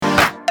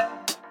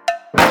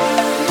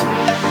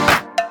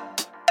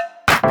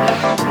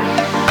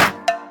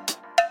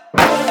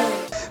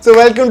So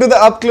welcome to the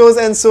Up Close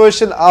and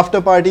Social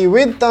After Party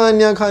with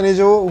Tanya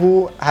Khanejo,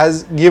 who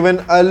has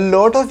given a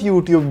lot of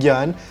YouTube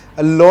gyan,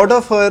 a lot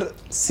of her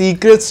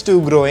secrets to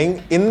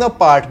growing in the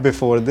part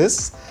before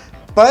this.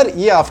 पर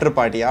ये after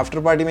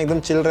party में एकदम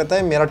chill रहता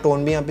है, मेरा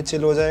tone भी यहाँ पे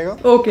चिल हो जाएगा.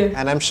 Okay.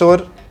 And I'm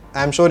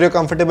sure you're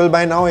comfortable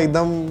by now,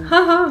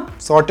 एकदम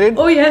sorted.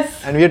 Oh yes.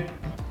 And we're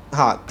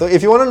हाँ, तो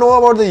if you want to know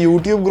about the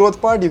YouTube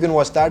growth part, you can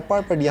watch that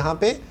part. But यहाँ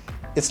पे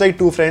it's like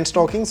two friends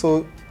talking,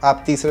 so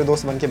आप तीसरे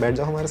दोस्त बन के बैठ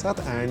जाओ हमारे साथ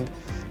and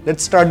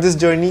let's start this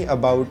journey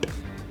about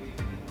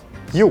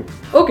you.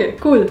 Okay,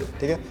 cool.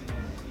 ठीक है?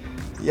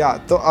 Yeah,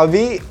 तो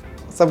अभी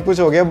सब कुछ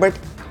हो गया, but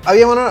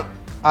अभी I wanna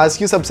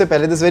ask you सबसे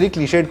पहले this very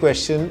cliched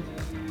question.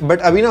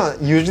 But अभी ना,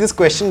 usually this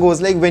question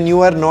goes like when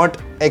you are not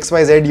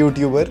XYZ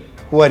YouTuber,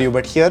 who are you?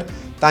 But here,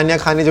 Tanya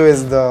Khanejo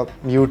is the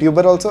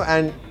YouTuber also,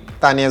 and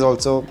Tanya is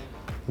also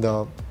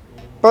the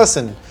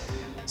person.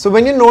 So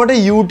when you're not a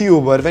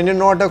YouTuber, when you're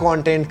not a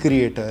content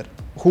creator,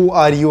 who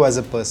are you as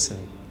a person?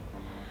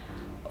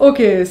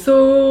 Okay,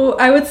 so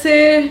I would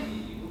say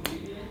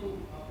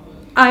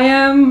I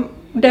am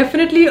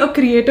definitely a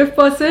creative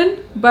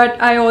person,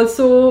 but I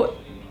also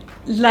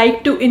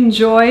like to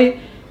enjoy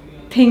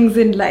things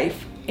in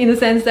life. In the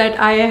sense that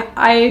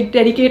I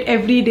dedicate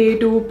every day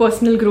to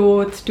personal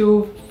growth,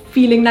 to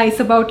feeling nice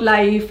about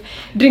life,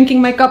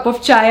 drinking my cup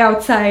of chai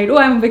outside. Oh,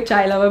 I'm a big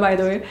chai lover, by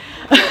the way.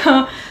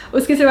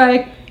 Uske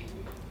siwaye,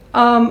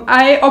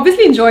 I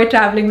obviously enjoy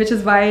traveling, which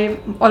is why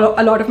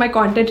a lot of my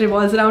content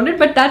revolves around it.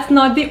 But that's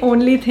not the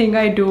only thing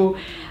I do.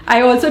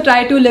 I also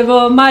try to live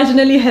a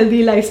marginally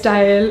healthy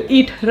lifestyle,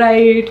 eat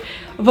right,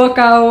 work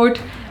out.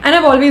 And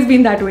I've always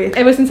been that way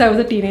ever since I was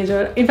a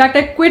teenager. In fact,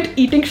 I quit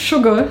eating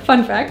sugar,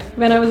 fun fact,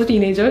 when I was a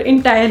teenager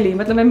entirely.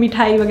 मतलब मैं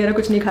मिठाई वगैरह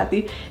कुछ नहीं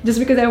खाती, just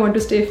because I want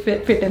to stay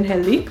fit and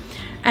healthy.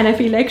 And I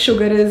feel like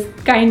sugar is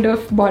kind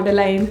of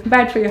borderline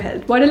bad for your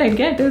health. Borderline,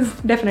 yeah, it is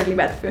definitely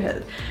bad for your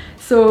health.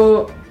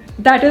 So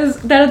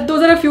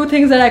those are a few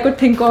things that I could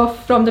think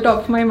of from the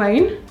top of my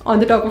mind, on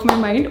the top of my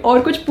mind.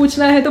 और कुछ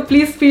पूछना है तो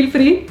please feel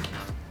free.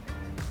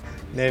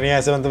 नहीं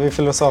ऐसे मतलब भी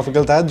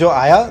philosophical था, जो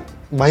आया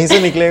वहीं से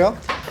निकलेगा.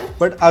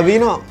 But अभी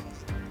ना,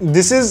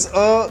 this is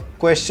a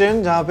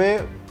question जहाँ पे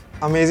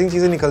amazing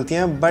चीज़ें निकलती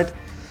हैं. But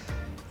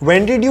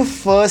when did you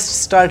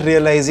first start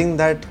realizing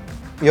that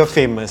you're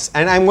famous?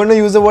 And I'm going to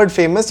use the word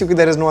famous क्योंकि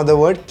there is no other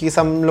word. कि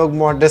सब लोग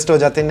modest हो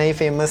जाते हैं, नहीं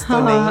famous तो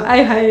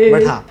नहीं.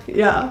 But हाँ.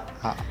 Yeah.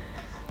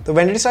 तो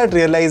when did you start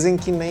realizing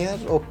कि नहीं यार,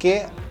 okay,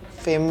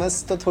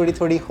 famous तो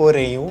थोड़ी हो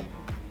रही हूँ.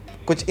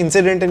 कुछ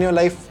incident in your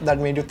life that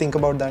made you think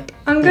about that?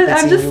 Uncle,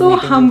 I'm just so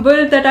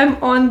humbled that I'm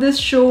on this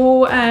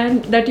show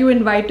and that you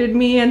invited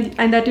me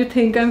and that you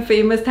think I'm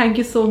famous. Thank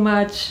you so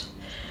much.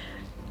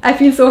 I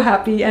feel so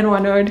happy and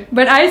honored.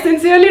 But I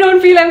sincerely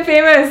don't feel I'm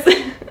famous.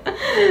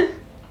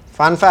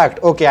 Fun fact.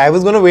 Okay, I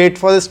was going to wait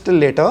for this till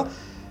later.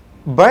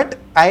 But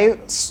I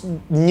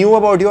knew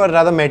about you, or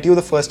rather met you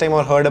the first time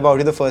or heard about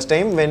you the first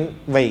time when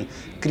वही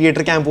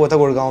creator camp हुआ था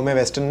गुड़गांव में,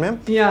 Western में.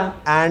 Yeah.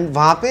 And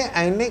वहाँ पे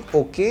I'm like,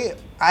 okay,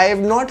 I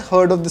have not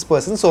heard of this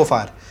person so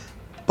far.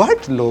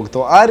 But लोग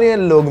तो आ रहे हैं,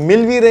 लोग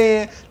मिल भी रहे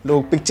हैं,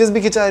 लोग pictures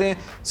भी खिंचा रहे हैं.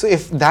 So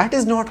if that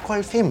is not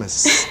called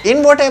famous,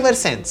 in whatever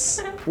sense,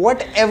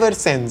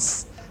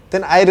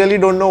 then I really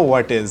don't know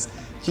what is.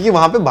 क्योंकि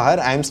वहाँ पे बाहर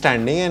I'm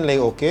standing and like,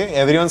 okay,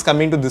 everyone's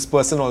coming to this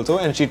person also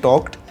and she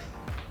talked.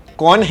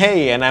 कौन है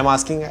ये? And I'm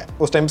asking,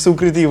 उस time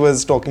Sukriti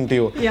was talking to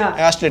you. Yeah.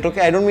 I asked later,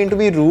 okay, I don't mean to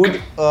be rude.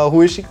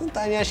 Who is she?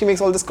 Tanya, she makes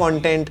all this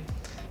content.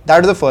 That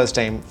was the first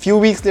time. Few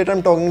weeks later,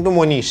 I'm talking to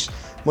Monish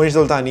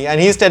Sultani,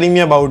 and he's telling me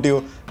about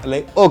you.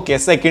 Like, okay,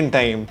 second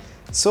time.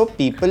 So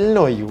people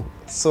know you.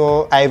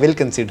 So I will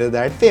consider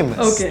that famous.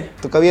 Okay.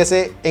 तो कभी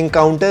ऐसे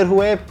encounter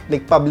हुआ है,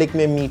 like public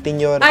में meeting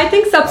your I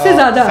think सबसे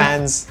ज़्यादा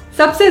fans?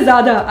 सबसे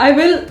ज़्यादा I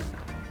will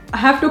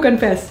have to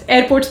confess,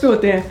 airports पे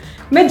होते हैं.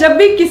 मैं जब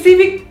भी किसी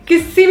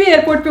भी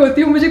एयरपोर्ट पे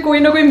होती हूँ, मुझे कोई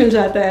ना कोई मिल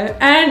जाता है.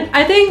 And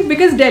I think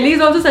because Delhi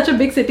is also such a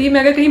big city, मैं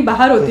अगर कहीं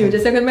बाहर होती हूँ,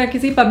 जैसे अगर मैं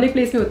किसी पब्लिक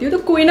प्लेस में होती हूँ, तो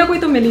कोई ना कोई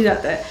तो मिल ही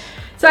जाता है.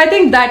 सो I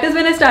think that is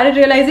when I started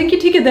realising कि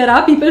ठीक है, there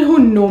are people who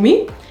know me,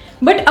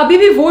 but अभी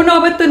भी वो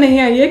नौबत तो नहीं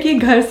आई है कि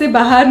घर से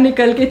बाहर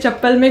निकल के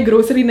चप्पल में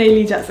ग्रोसरी नहीं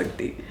ली जा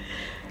सकती.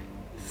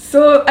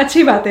 सो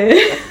अच्छी बात है.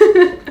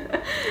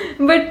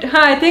 But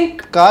I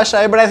think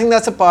but I think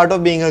that's a part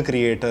of being a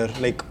creator.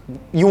 Like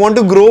you want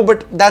to grow,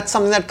 but that's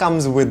something that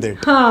comes with it.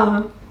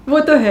 हाँ, वो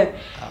तो है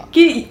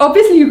कि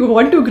obviously you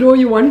want to grow,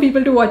 you want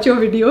people to watch your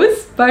videos,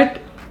 but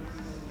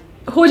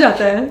हो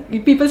जाता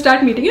है. People start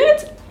meeting you.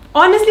 It's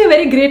honestly a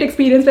very great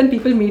experience when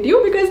people meet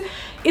you because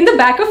in the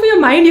back of your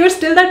mind you're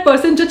still that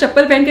person जो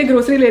चप्पल पहन के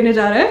grocery लेने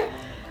जा रहा है.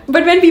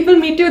 But when people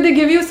meet you, they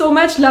give you so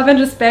much love and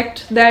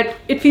respect that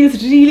it feels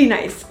really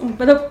nice.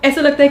 मतलब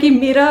ऐसा लगता है कि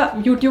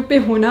मेरा YouTube पे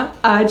होना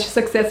आज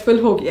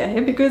successful हो गया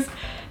है because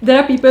there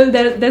are people,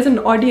 there's an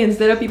audience,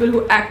 there are people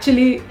who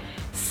actually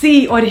see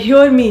or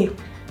hear me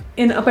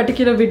in a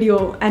particular video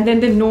and then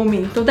they know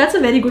me. So that's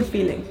a very good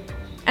feeling.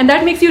 And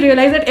that makes you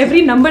realize that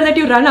every number that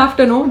you run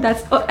after, no,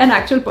 that's an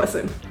actual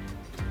person.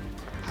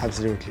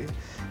 Absolutely.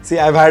 See,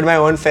 I've had my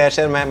own fair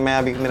share. मैं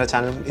अभी मेरा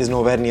channel is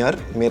nowhere near.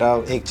 मेरा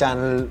एक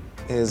channel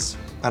is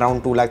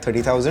around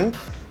 2,30,000.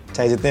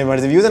 चाहे जितने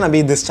मर्जी views हैं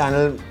अभी this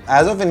channel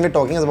as of when we're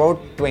talking is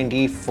about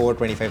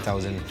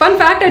 24-25,000. Fun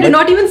fact, I did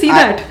not even see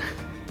that.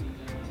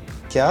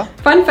 क्या?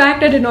 Fun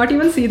fact, I did not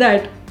even see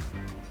that.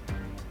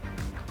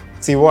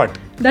 See what?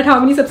 That how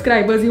many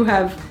subscribers you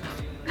have.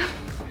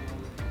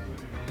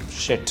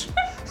 Shit.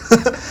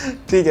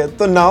 ठीक है,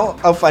 तो now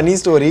a funny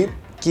story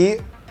कि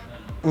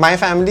my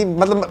family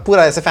मतलब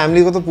पूरा ऐसे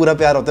family को तो पूरा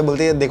प्यार होता है,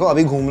 बोलते हैं देखो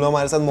अभी घूम लो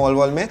हमारे साथ मॉल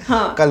वॉल में,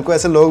 हाँ. कल को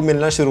ऐसे लोग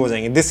मिलना शुरू हो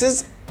जाएंगे. This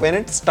is when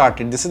it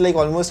started. This is like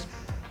almost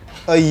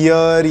a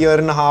year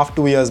and half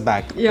 2 years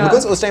back,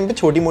 because उस टाइम पे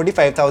छोटी मोटी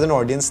 5,000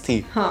 ऑडियंस थी.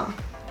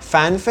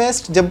 फैन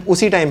फेस्ट जब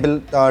उसी टाइम पे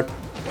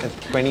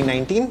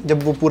 2019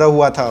 जब वो पूरा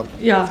हुआ था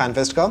फैन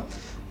फेस्ट का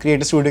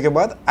क्रिएटिव स्टूडियो के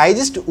बाद, I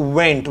just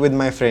went with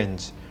my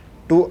friends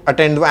to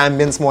attend वो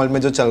एम्बियंस मॉल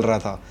में जो चल रहा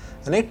था.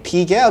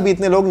 ठीक है अभी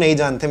इतने लोग नहीं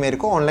जानते मेरे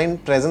को, ऑनलाइन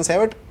प्रेजेंस है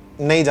बट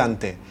नहीं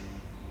जानते.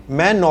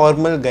 मैं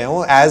नॉर्मल गया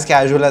हूँ as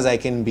casual as I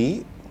can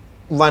be.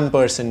 1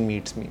 person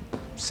meets me,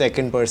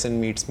 2nd person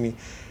meets me.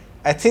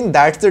 I think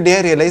that's the day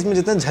I realise मैं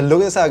जितना झल्लो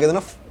के जैसे आ गया था ना.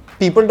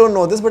 People don't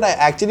know this but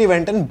I actually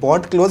went and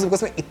bought clothes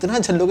because मैं इतना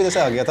झल्लो के जैसे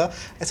आ गया था.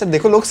 ऐसे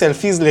देखो लोग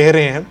सेल्फीज ले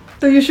रहे हैं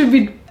तो यू शुड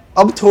बी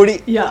अब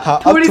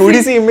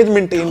थोड़ी सी इमेज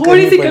मेंटेन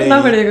करनी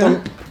पड़ेगी.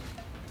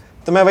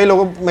 तो मैं वही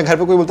लोगों, मैं घर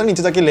पे कोई बोलता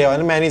नीचे जाके ले आया,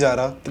 मैं नहीं जा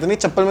रहा, कितनी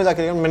चप्पल में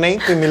जाके मैं नहीं,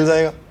 कोई मिल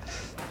जाएगा.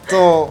 तो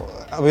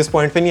अब इस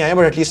पॉइंट पे नहीं आया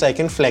but at least I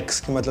can flex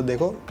कि मतलब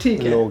देखो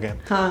लोग हैं.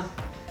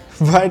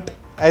 But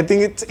I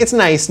think it's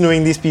nice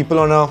knowing these people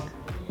on a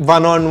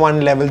one-on-one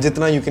level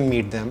जितना you can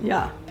meet them.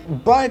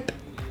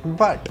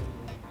 But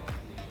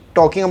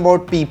talking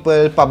about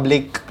people,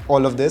 public,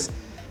 all of this,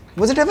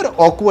 was it ever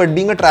awkward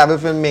being a travel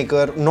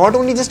filmmaker? Not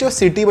only just your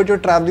city but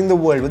you're traveling the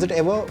world. Was it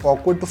ever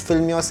awkward to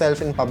film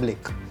yourself in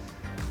public?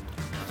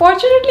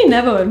 Fortunately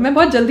never. मैं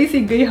बहुत जल्दी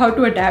सीख गई how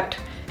to adapt.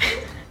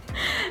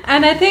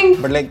 And I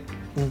think but like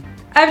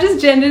I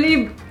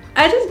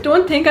just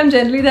don't think I'm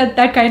generally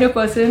that kind of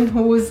person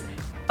who's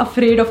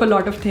afraid of a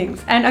lot of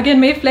things. And again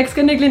मैं flex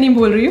करने के लिए नहीं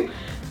बोल रही हूँ.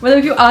 मतलब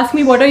if you ask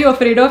me what are you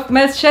afraid of,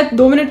 मैं शायद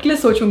 2 मिनट के लिए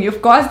सोचूंगी. Of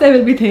course there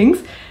will be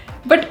things,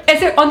 but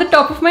ऐसे on the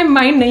top of my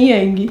mind नहीं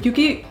आएंगी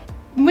क्योंकि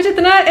मुझे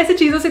इतना ऐसे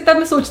चीज़ों से इतना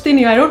मैं सोचती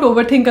नहीं. I don't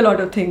overthink a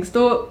lot of things.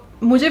 तो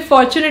मुझे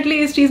fortunately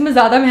इस चीज़ में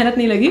ज़्यादा मेहनत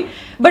नहीं लगी.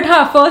 But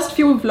हाँ, first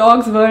few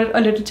vlogs were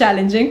a little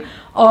challenging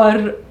और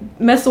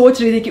मैं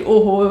सोच रही थी कि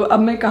ओहो अब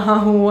मैं कहाँ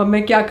हूँ, अब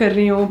मैं क्या कर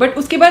रही हूँ. बट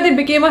उसके बाद it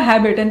became a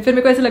habit and फिर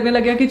मेरे को ऐसे लगने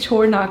लगा कि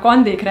छोड़ना,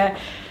 कौन देख रहा है.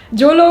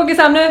 जो लोगों के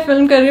सामने मैं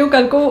फिल्म कर रही हूँ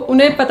कल को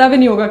उन्हें पता भी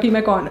नहीं होगा कि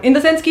मैं कौन. इन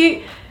द सेंस कि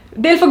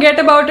they'll forget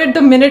about it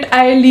the minute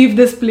I leave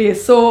this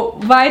place. So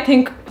why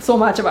think so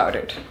much about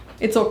it?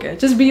 It's okay.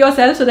 Just be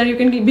yourself so that you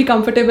can be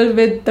comfortable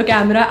with the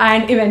camera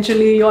and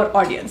eventually your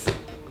audience.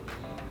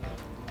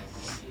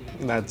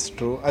 That's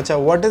true. Acha,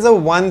 what is the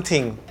one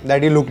thing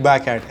that you look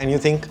back at and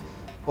you think,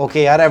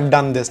 okay यार I've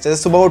done this. जैसे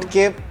सुबह उठ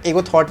के एक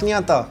वो thought नहीं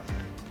आता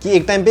कि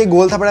एक टाइम पे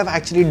गोल था but I've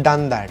actually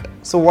done that.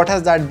 So what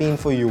has that been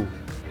for you?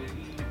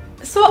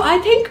 So I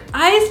think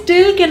I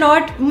still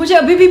cannot. मुझे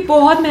अभी भी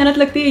बहुत मेहनत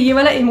लगती है ये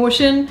वाला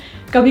emotion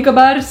कभी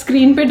कभार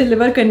स्क्रीन पे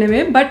डिलीवर करने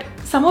में. But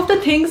some of the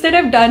things that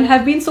I've done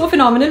have been so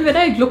phenomenal. When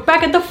I look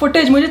back at the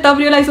footage मुझे तब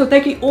realize होता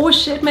है कि oh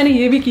shit मैंने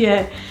ये भी किया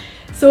है.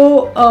 So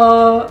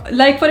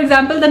like for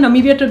example the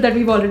Namibia trip that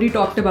we've already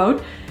talked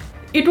about,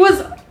 it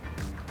was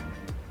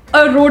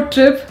a road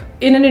trip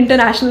in an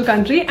international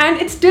country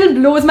and it still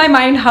blows my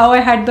mind how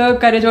I had the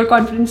courage or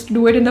confidence to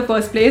do it in the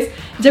first place.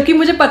 जबकि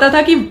मुझे पता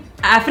था कि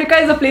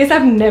Africa is a place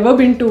I've never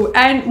been to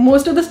and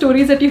most of the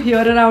stories that you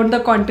hear around the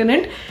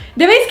continent,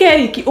 they're very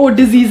scary कि oh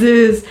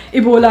diseases,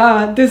 Ebola,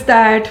 this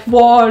that,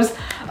 wars,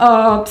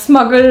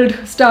 smuggled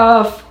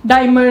stuff,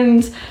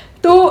 diamonds.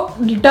 तो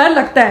डर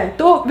लगता है.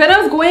 तो when I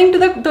was going to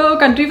the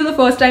country for the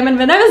first time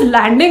and when I was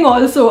landing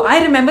also, I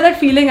remember that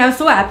feeling. I was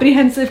so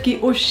apprehensive कि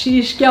oh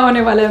sheesh क्या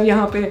होने वाला है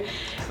यहाँ पे.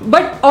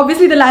 But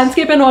obviously the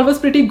landscape and all was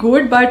pretty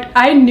good, but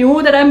I knew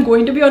that I'm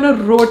going to be on a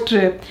road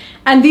trip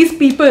and these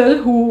people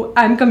who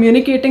I'm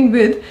communicating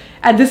with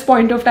at this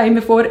point of time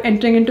before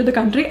entering into the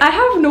country, I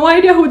have no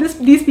idea who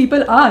these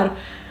people are.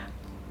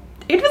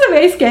 It was a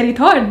very scary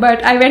thought,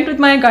 but I went with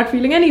my gut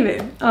feeling anyway.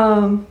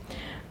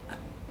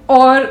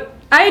 Or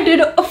I did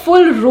a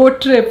full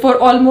road trip for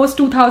almost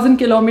 2,000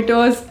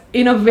 kilometers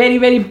in a very,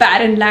 very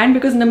barren land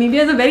because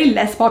Namibia is a very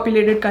less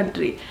populated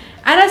country.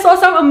 And I saw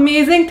some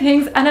amazing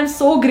things and I'm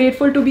so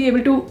grateful to be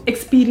able to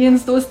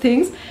experience those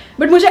things.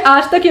 But मुझे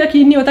आज तक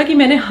यकीन नहीं होता कि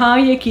मैंने हाँ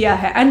ये किया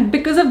है. And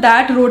because of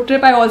that road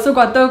trip, I also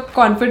got the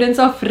confidence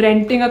of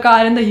renting a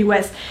car in the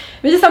US,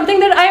 which is something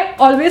that I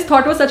always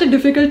thought was such a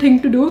difficult thing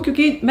to do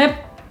क्योंकि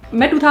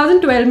मैं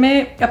 2012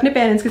 में अपने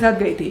parents के साथ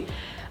गई थी.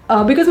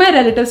 Because my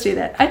relatives stay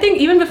there. I think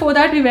even before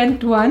that we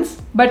went once,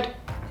 but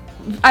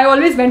I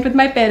always went with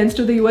my parents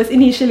to the US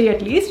initially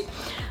at least.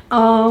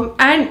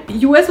 And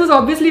US was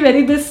obviously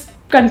very this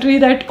country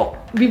that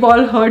we've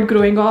all heard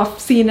growing up,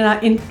 seen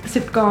in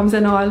sitcoms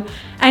and all.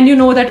 And you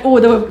know that, oh,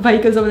 the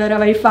vehicles over there are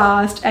very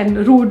fast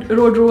and road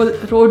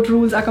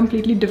rules are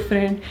completely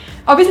different.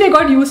 Obviously, I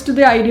got used to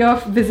the idea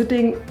of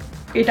visiting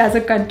it as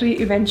a country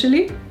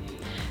eventually.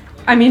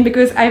 I mean,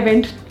 because I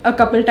went a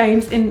couple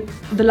times in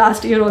the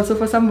last year also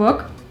for some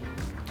work.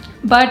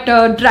 But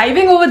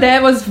driving over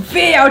there was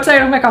way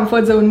outside of my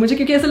comfort zone. मुझे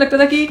क्योंकि ऐसा लगता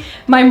था कि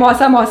my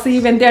मौसा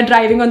मौसी when they are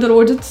driving on the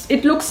roads,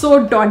 it looks so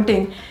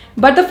daunting.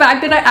 But the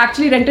fact that I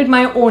actually rented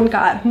my own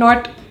car,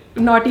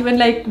 not even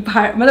like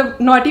मतलब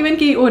not even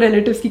कि वो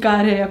relatives की car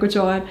है या कुछ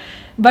और,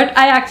 but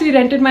I actually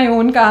rented my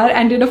own car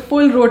and did a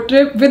full road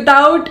trip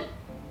without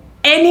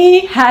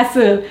any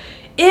hassle.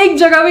 एक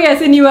जगह भी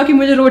ऐसे नहीं हुआ कि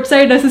मुझे रोड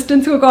साइड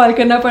असिस्टेंस को कॉल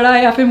करना पड़ा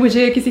या फिर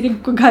मुझे किसी के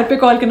घर पे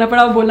कॉल करना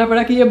पड़ा और बोलना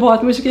पड़ा कि ये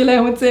बहुत मुश्किल है,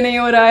 मुझसे नहीं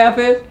हो रहा, या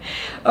फिर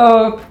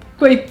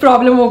कोई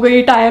प्रॉब्लम हो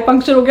गई, टायर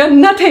पंक्चर हो गया.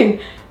 Nothing,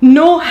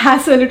 no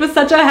hassle. It was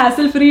such a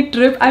hassle free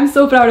trip. I am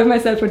so proud of my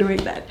self for doing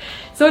that.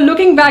 So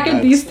looking back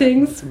at these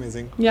things,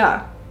 या.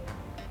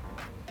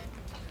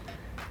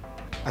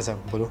 अच्छा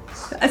बोलो.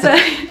 अच्छा.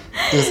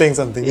 You're saying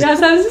something. Yeah,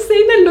 so I was just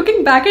saying that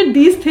looking back at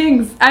these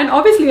things and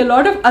obviously a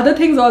lot of other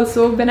things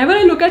also, whenever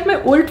I look at my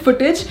old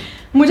footage,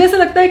 मुझे ऐसा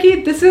लगता है कि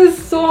this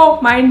is so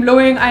mind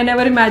blowing. I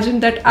never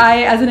imagined that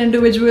I as an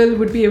individual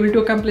would be able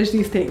to accomplish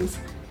these things.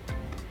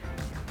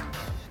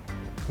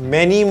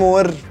 Many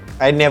more.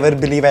 I never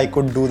believe I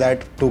could do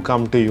that to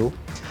come to you.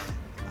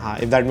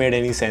 If that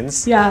made any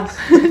sense. Yeah,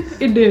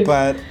 it did.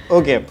 But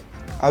okay,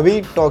 are we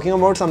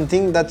talking about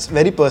something that's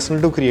very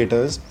personal to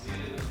creators,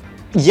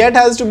 yet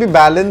has to be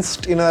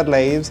balanced in our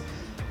lives?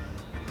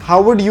 How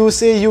would you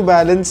say you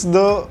balance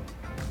the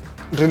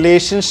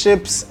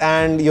relationships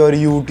and your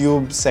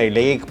YouTube side,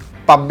 like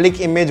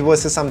public image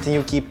versus something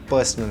you keep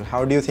personal?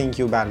 How do you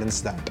think you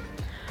balance that?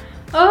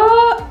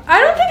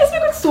 I don't think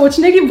इसमें कुछ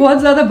सोचने की बहुत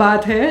ज़्यादा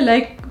बात है.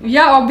 Like,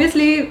 yeah,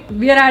 obviously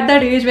we are at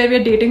that age where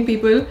we are dating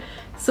people.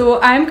 So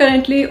I am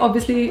currently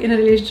obviously in a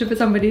relationship with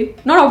somebody.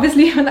 Not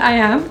obviously, I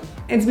am.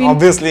 It's been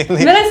obviously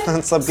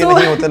सबके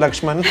नहीं होते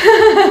लक्ष्मण.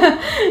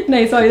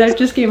 नहीं, sorry, that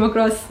just came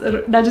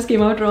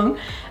out wrong.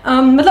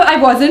 मतलब I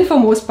wasn't for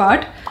most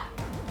part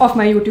of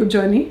my YouTube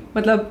journey.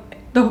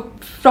 मतलब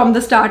from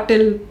the start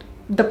till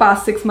the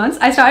past 6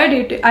 months, I started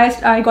dating.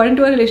 I got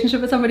into a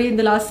relationship with somebody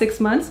in the last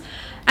 6 months,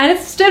 and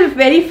it's still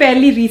very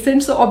fairly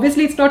recent. So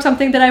obviously it's not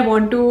something that I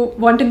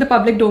want in the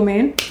public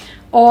domain,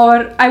 or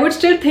I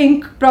would still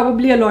think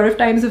probably a lot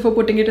of times before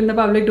putting it in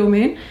the public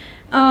domain.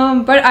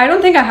 But I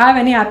don't think I have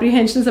any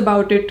apprehensions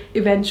about it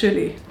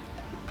eventually.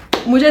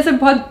 मुझे ऐसे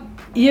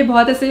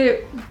बहुत ऐसे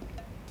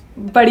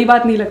बड़ी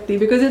बात नहीं लगती,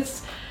 because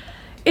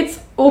it's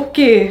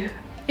okay.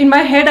 In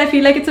my head, I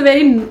feel like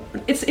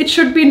it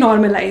should be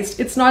normalized.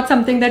 It's not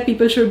something that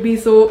people should be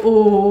so,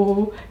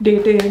 oh,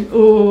 dating,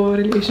 oh,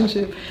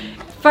 relationship.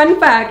 Fun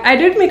fact, I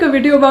did make a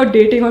video about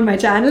dating on my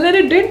channel and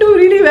it did do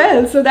really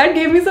well. So that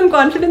gave me some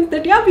confidence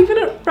that yeah,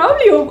 people are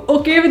probably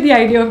okay with the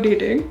idea of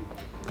dating.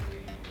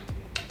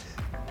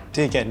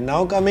 Okay,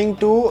 now coming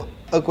to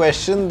a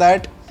question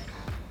that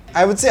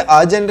I would say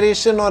our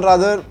generation, or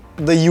rather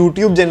the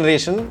YouTube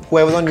generation,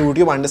 whoever's on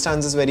YouTube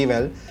understands this very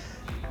well.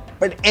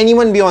 But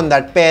anyone beyond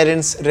that,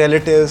 parents,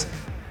 relatives,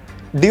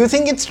 do you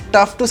think it's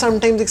tough to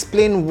sometimes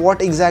explain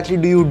what exactly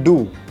do you do?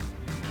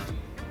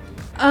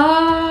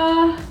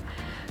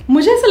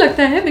 मुझे ऐसा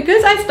लगता है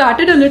because I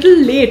started a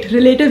little late,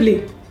 relatively.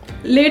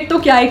 Late तो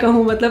क्या ही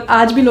कहूँ, मतलब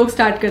आज भी लोग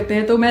स्टार्ट करते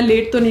हैं तो मैं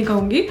late तो नहीं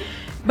कहूँगी.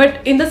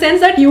 But in the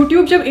sense that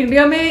YouTube जब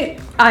इंडिया में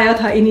आया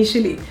था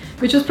initially,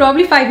 which was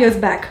probably 5 years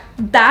back,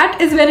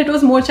 that is when it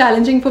was more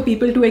challenging for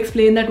people to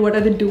explain that what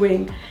are they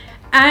doing.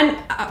 And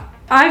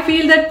I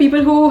feel that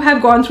people who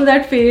have gone through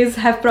that phase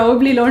have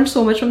probably learned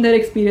so much from their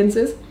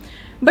experiences.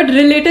 But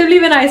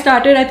relatively when I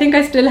started, I think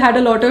I still had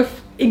a lot of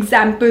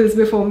examples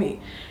before me.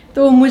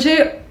 तो मुझे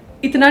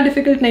इतना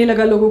difficult नहीं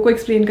लगा लोगों को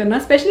explain करना,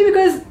 especially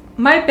because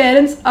my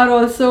parents are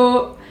also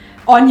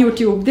on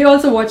YouTube. They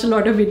also watch a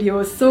lot of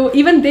videos. So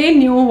even they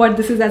knew what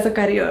this is as a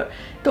career.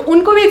 तो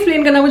उनको भी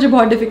explain करना मुझे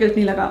बहुत difficult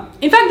नहीं लगा.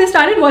 In fact, they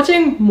started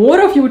watching more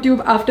of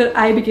YouTube after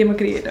I became a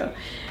creator.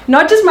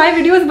 Not just my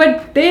videos,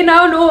 but they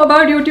now know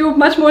about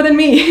YouTube much more than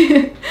me.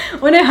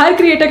 उन्हें हर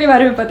creator के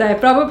बारे में पता है.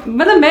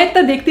 मतलब मैं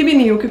इतना देखती भी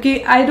नहीं हूँ क्योंकि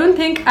I don't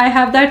think I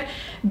have that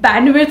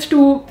bandwidth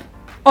to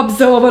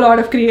observe a lot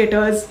of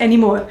creators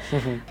anymore.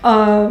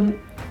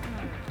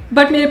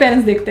 But मेरे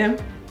parents देखते हैं.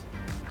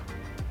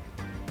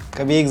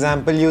 कभी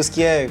एग्जाम्पल यूज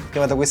किया है कि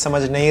मतलब कोई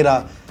समझ नहीं रहा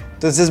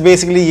तो इट्स जस्ट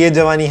बेसिकली ये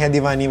जवानी है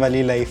दीवानी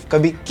वाली लाइफ?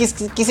 कभी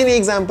किसी ने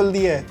एग्जाम्पल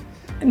दिया है?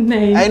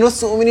 नहीं. I know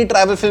so many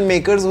travel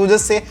filmmakers who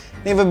just say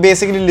they were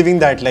basically living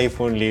that life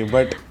only,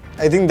 but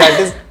I think that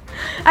is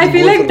I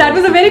feel like that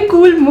was a very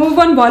cool move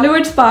on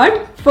Bollywood's part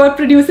for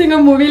producing a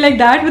movie like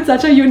that with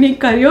such a unique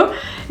career,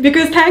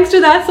 because thanks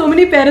to that so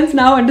many parents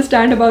now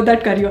understand about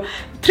that career.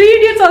 3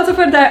 Idiots also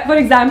for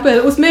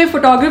example, उसमें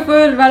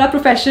photographer वाला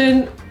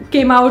profession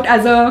came out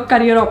as a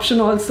career option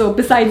also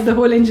besides the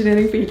whole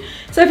engineering field.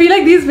 So I feel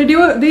like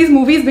these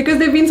movies, because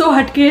they've been so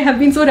hatke, have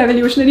been so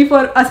revolutionary for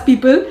us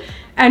people,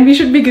 and we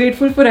should be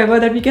grateful forever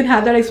that we can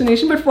have that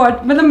explanation. But for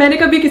मतलब मैंने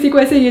कभी किसी को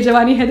ऐसे ये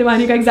जवानी है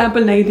दीवानी का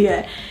example नहीं दिया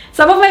है.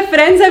 Some of my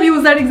friends have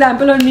used that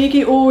example on me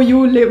कि oh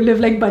you live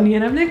like Bunny,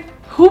 and I'm like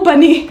who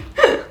Bunny?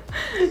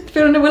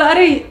 फिर उन्होंने बोला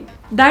अरे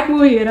that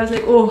movie, and I was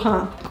like oh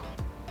हाँ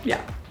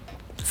yeah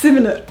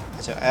similar.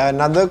 अच्छा,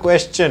 another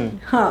question.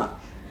 हाँ.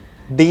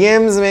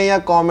 DMs में या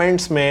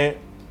comments में,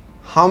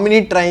 how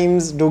many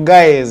times do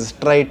guys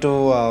try to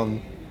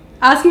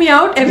Ask me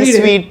out every be day.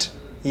 sweet?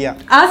 Yeah.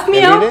 Ask me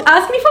Every out. day?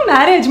 Ask me for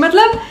marriage.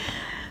 मतलब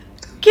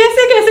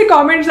कैसे कैसे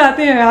comments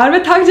आते हैं यार,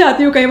 मैं थक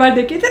जाती हूँ कई बार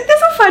देख के. They're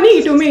so funny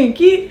to me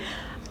कि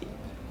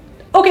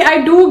okay, I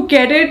do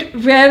get it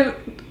where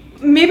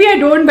maybe I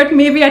don't, but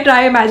maybe I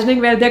try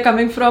imagining where they're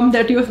coming from,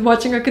 that you're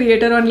watching a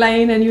creator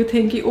online and you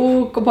think कि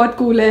oh बहुत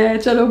cool है,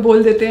 चलो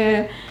बोल देते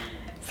हैं.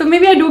 So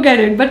maybe I do get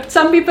it, but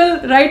some people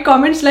write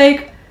comments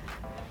like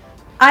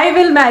I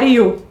will marry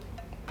you.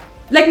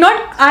 Like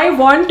not I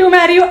want to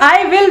marry you,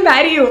 I will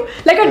marry you.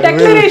 Like a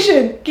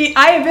declaration कि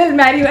I will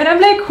marry you. And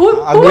I'm like who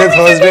अगले makes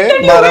you Thursday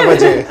think that you 12 will?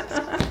 बजे.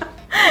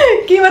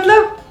 कि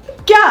मतलब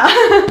क्या?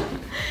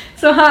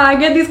 So हाँ, I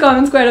get these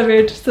comments quite a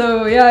bit.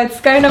 So yeah,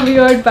 it's kind of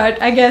weird,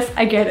 but I guess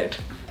I get it.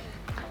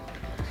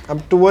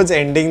 Up towards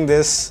ending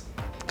this,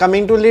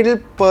 coming to a little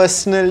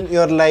personal,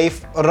 your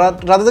life, or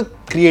rather the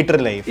creator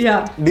life.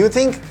 Yeah. Do you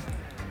think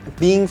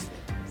being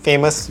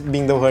famous,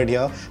 being the word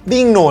here,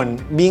 being known,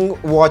 being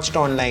watched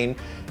online,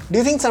 do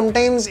you think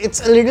sometimes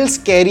it's a little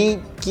scary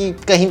कि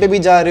कहीं पे भी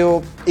जा रहे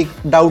हो एक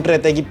doubt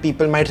रहता है कि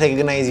people might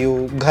recognize you,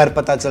 घर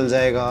पता चल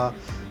जाएगा,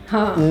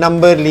 हाँ.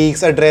 number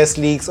leaks, address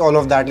leaks, all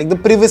of that, like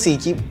the privacy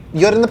कि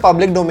you're in the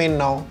public domain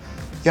now,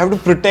 you have to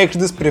protect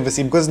this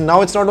privacy because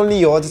now it's not only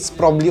yours, it's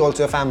probably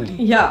also your family.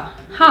 Yeah,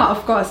 हाँ,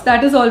 of course,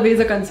 that is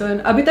always a concern.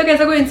 अभी तक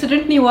ऐसा कोई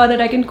incident नहीं हुआ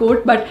that I can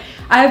quote, but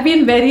I have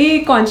been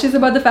very conscious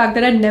about the fact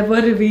that I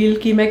never reveal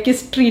कि मैं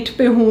किस street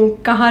पे हूँ,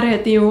 कहाँ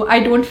रहती हूँ. I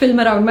don't film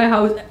around my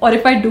house, or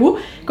if I do,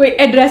 कोई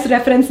address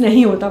reference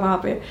नहीं होता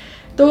वहाँ पे.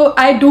 तो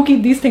I do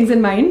keep these things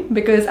in mind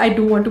because I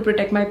do want to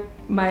protect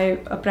my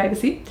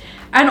privacy.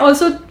 And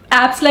also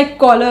apps like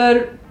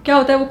Caller, क्या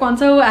होता है वो, कौन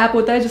सा वो app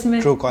होता है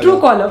जिसमें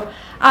Truecaller.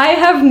 I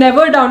have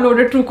never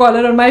downloaded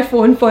Truecaller on my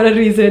phone for a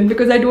reason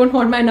because I don't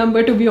want my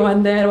number to be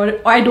on there, or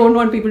I don't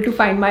want people to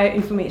find my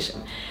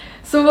information.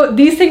 So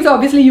these things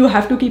obviously you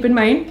have to keep in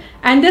mind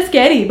and they're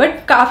scary,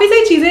 but काफ़ी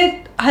सारी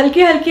चीज़ें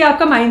हल्की हल्की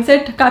आपका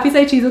mindset काफ़ी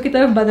सारी चीज़ों की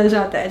तरफ बदल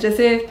जाता है.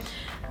 जैसे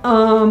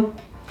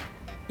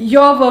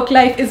your work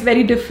life is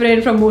very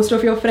different from most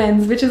of your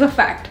friends, which is a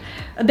fact.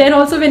 Then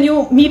also when you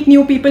meet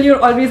new people,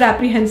 you're always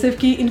apprehensive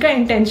कि इनका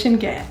intention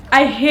क्या है.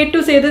 I hate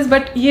to say this,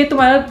 but ये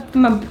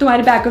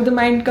तुम्हारे back of the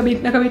mind कभी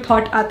ना कभी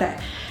thought आता है.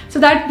 So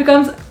that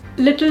becomes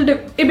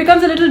it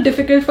becomes a little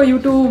difficult for you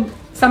to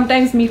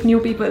sometimes meet new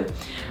people.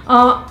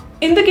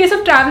 In the case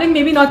of traveling,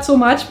 maybe not so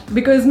much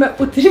because मैं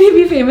उतनी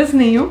भी famous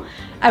नहीं हूँ,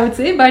 I would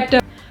say, but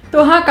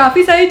तो हाँ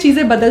काफ़ी सारी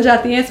चीज़ें बदल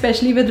जाती हैं,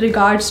 especially with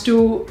regards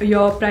to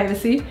your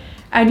privacy.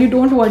 And you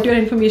don't want your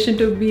information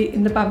to be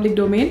in the public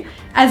domain.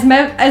 As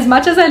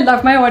much as I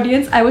love my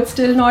audience, I would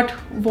still not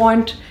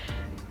want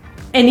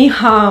any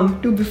harm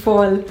to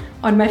befall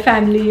on my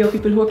family or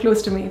people who are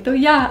close to me. So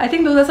yeah, I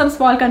think those are some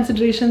small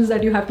considerations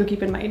that you have to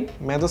keep in mind.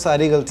 मैं तो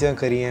सारी गलतियाँ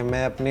करी हैं.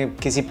 मैं अपने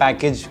किसी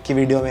package की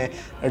वीडियो में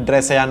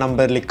एड्रेस या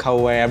नंबर लिखा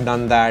हुआ है. I've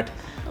done that.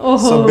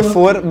 So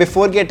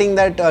before getting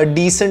that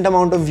decent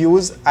amount of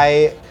views,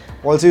 I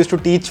also used to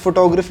teach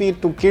photography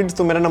to kids.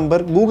 तो मेरा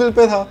नंबर Google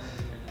पे था.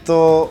 तो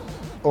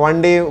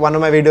one day one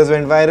of my videos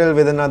went viral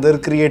with another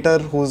creator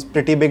who's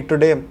pretty big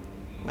today.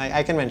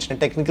 I can mention it.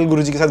 Technical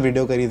Guruji के साथ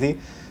video करी थी.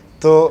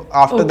 तो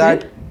after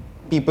that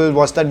people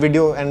watched that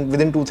video and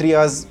within 2-3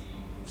 hours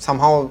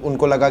somehow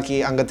उनको लगा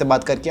कि अंगद से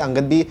बात करके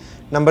अंगद भी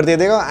नंबर दे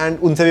देगा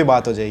and उनसे भी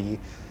बात हो जाएगी.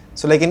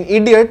 So like an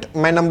idiot,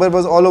 my number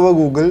was all over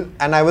Google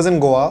and I was in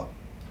Goa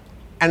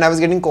and I was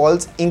getting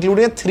calls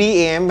including at 3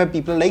 a.m. where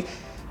people are like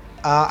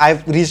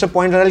I've reached a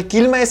point where I'll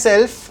kill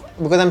myself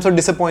because I'm so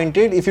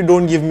disappointed if you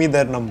don't give me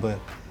their number.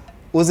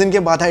 उस दिन के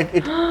बाद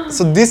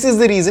so this is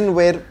the reason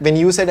where when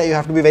you said you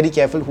have to be very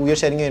careful who you're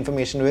sharing your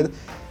information with,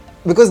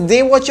 because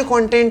they watch your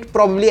content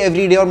probably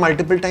every day or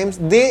multiple times,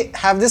 they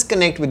have this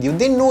connect with you,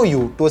 they know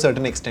you to a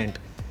certain extent.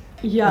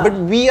 Yeah.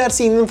 But we are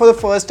seeing them for the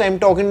first time,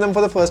 talking to them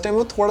for the first time,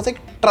 वो थोड़ा सा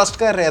trust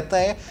का रहता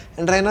है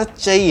and रहना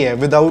चाहिए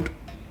without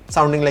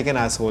sounding like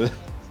an asshole.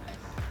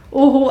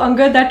 ओहो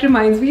Angad, that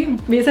reminds me,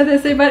 मेरे साथ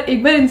ऐसे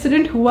एक बार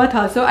इंसिडेंट हुआ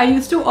था. सो आई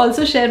use to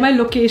also share my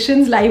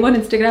locations live on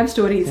Instagram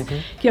stories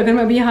कि अगर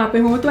मैं अभी यहाँ पे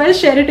हूँ तो I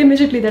share it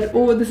immediately that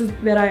O this is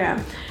where I am.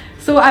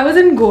 So I was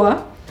in Goa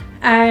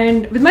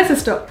and with my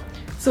sister.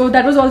 So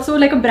that was also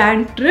like a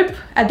brand trip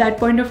at that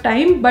point of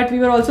time, but we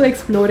were also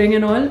exploring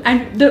and all,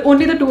 and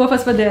only the two of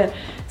us were there.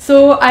 So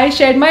I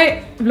shared my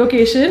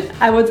location.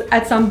 I was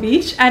at some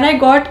beach and I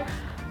got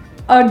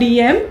a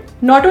DM.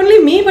 Not only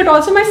me, but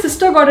also my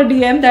sister got a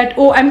DM that,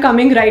 oh, I'm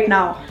coming right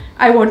now.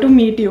 I want to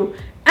meet you.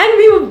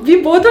 And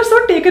we both were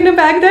so taken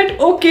aback that,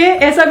 okay,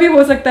 ऐसा भी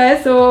हो सकता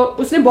है. So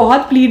उसने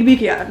बहुत plead भी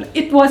किया.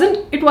 It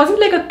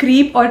wasn't like a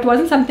creep or it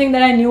wasn't something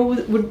that I knew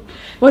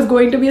was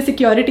going to be a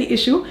security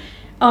issue.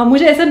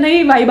 मुझे ऐसा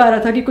नहीं वाइब आ रहा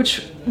था कि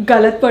कुछ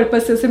गलत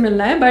पर्पस से उसे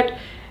मिलना है, but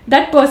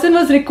that person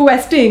was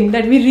requesting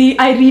that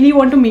I really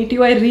want to meet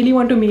you, I really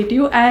want to meet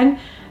you, and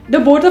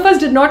the both of us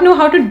did not know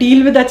how to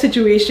deal with that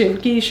situation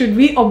कि should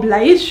we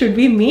oblige, should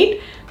we meet.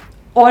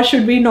 or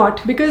should we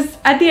not? Because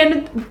at the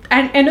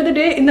end of the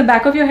day, in the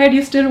back of your head,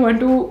 you still want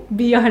to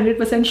be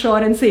 100% sure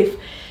and safe.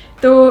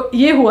 तो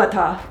ये हुआ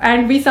था,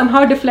 and we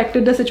somehow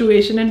deflected the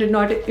situation and did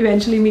not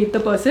eventually meet the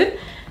person.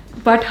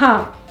 But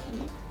हाँ,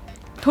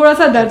 थोड़ा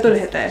सा डर तो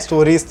रहता है.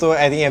 Stories तो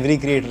I think every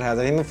creator has.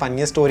 I think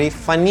the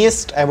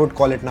funniest I would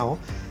call it now.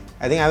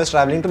 I think I was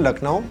traveling to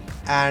Lucknow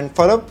and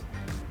for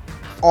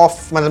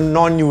a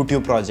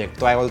non-YouTube project.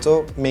 So I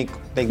also make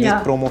like these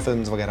promo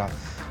films वगैरह.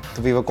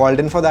 So we were called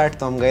in for that.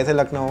 तो हम गए थे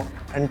Lucknow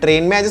and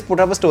train में I just put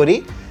up a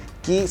story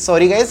कि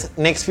sorry guys,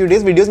 next few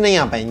days videos नहीं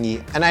आ पाएंगी.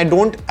 And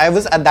I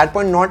was at that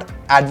point not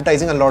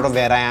advertising a lot of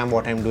where I am,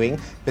 what I'm doing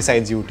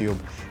besides YouTube.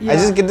 I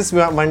just get this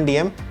one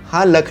DM.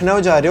 हाँ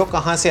लखनऊ जा रहे हो,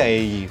 कहाँ से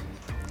आएगी,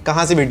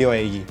 कहाँ से वीडियो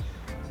आएगी.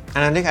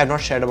 And I'm like, I've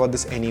not shared about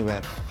this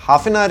anywhere.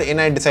 Half an hour in,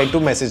 I decide to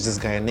message this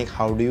guy. I'm like,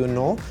 how do you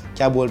know?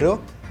 क्या बोल रहे हो?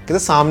 कहते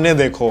सामने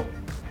देखो.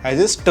 I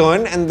just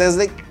turn and there's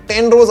like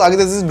 10 rows आगे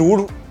there's this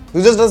dude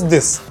who just does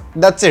this.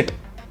 That's it.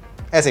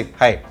 ऐसे,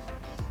 hi.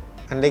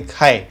 And like,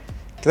 hi.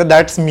 कहते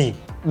that's me.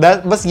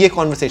 That बस ये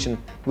conversation.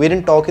 We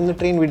didn't talk in the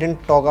train. We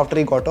didn't talk after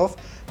he got off.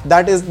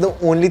 That is the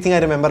only thing I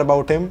remember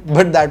about him.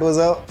 But that was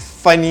a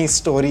funny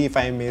story, if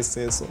I may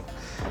say so.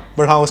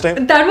 But how was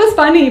time? That was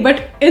funny,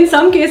 but in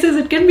some cases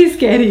it can be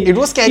scary. It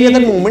was scary at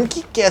that moment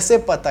कि कैसे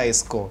पता है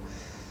इसको?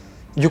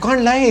 You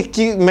can't lie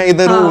कि मैं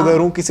इधर हूँ उधर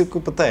हूँ किसी को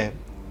पता है.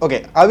 Okay,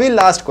 अभी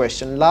last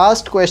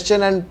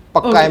question and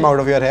पक्का I'm out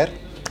of your hair.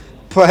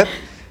 पर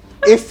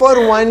if for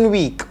 1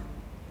 week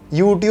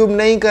YouTube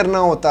नहीं करना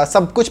होता,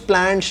 सब कुछ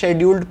planned,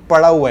 scheduled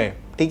पड़ा हुआ है,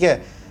 ठीक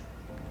है?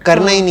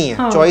 करना ही नहीं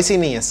है, choice ही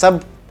नहीं है,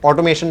 सब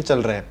automation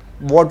चल रहा है.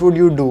 What would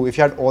you do if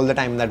you had all the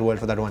time in that world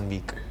for that 1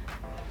 week?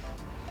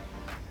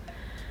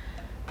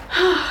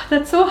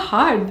 That's so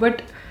hard,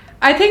 but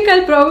I think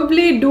I'll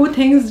probably do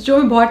things जो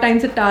मैं बहुत time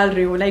से टाल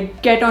रही हूँ,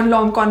 like get on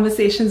long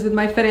conversations with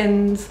my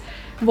friends,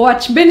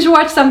 binge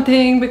watch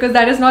something, because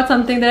that is not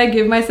something that I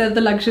give myself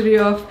the luxury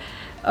of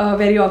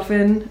very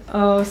often.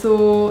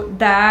 So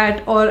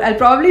that, or I'll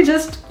probably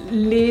just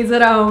laze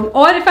around,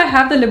 or if I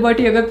have the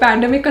liberty, अगर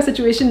pandemic का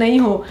situation नहीं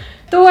हो,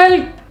 तो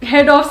I'll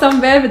head off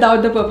somewhere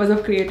without the purpose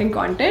of creating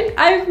content.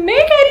 I may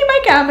carry my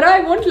camera, I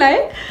won't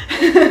lie.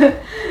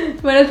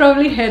 But I'll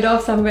probably head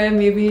off somewhere,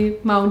 maybe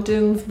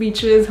mountains,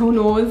 beaches, who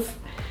knows.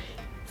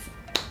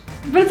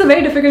 But it's a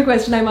very difficult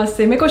question, I must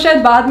say. मेरे को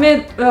शायद बाद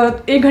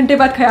में 1 घंटे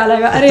बाद ख्याल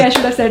आएगा, अरे I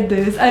should have said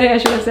this, अरे I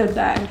should have said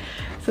that.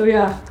 So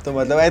yeah. तो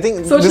मतलब I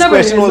think this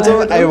question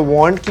also I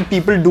want कि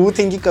people do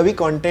think कि कभी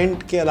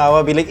content के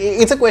अलावा भी, like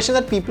it's a question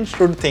that people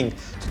should think.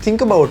 So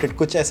think about it,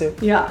 कुछ ऐसे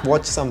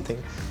watch something.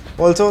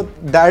 Also,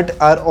 that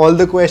are all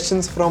the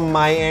questions from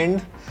my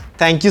end.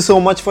 Thank you so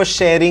much for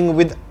sharing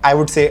with, I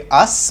would say,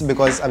 us,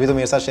 because अभी तो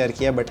मेरे साथ share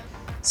किया, but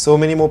so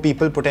many more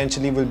people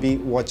potentially will be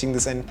watching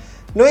this and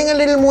knowing a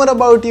little more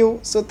about you.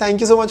 So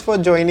thank you so much for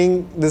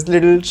joining this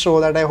little show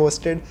that I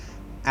hosted,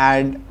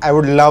 and I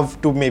would love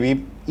to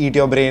maybe eat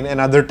your brain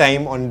another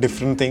time on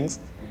different things,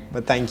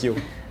 but thank you.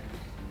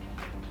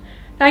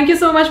 Thank you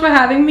so much for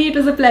having me. It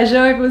was a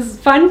pleasure. It was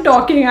fun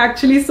talking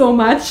actually so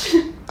much.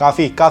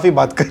 काफी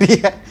बात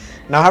करी है.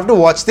 Now I have to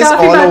watch this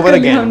all over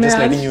again, just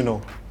letting you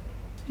know.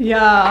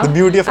 Yeah. The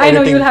beauty of editing. I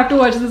know you'll have to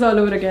watch this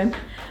all over again.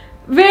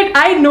 Wait,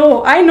 I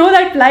know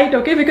that plight,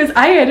 okay? Because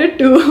I edit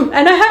too,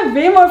 and I have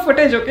way more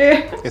footage,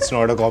 okay? It's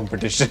not a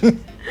competition.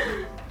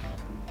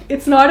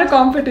 It's not a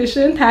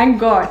competition, thank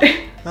God.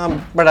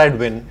 But I'd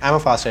win. I'm a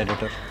fast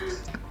editor.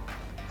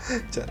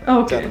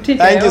 Okay,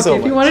 thank you so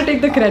much. If you want to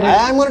take the credit.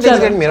 I'm going to take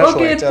the credit. Mera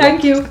okay, show hai.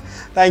 Thank you.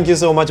 Thank you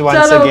so much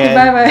once again.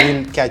 Bye-bye.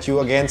 We'll catch you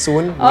again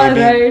soon. All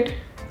maybe right.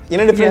 In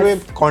a different way,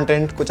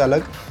 content कुछ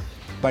अलग.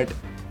 But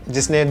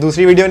जिसने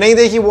दूसरी video नहीं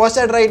देखी, watch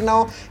that right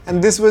now.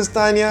 And this was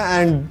Tanya,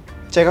 and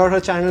check out her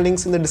channel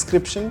links in the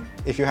description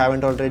if you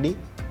haven't already.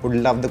 Would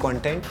love the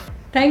content.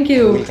 Thank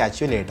you. We'll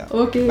catch you later.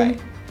 Okay. Bye.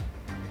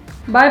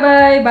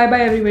 Bye-bye.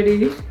 Bye-bye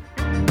everybody.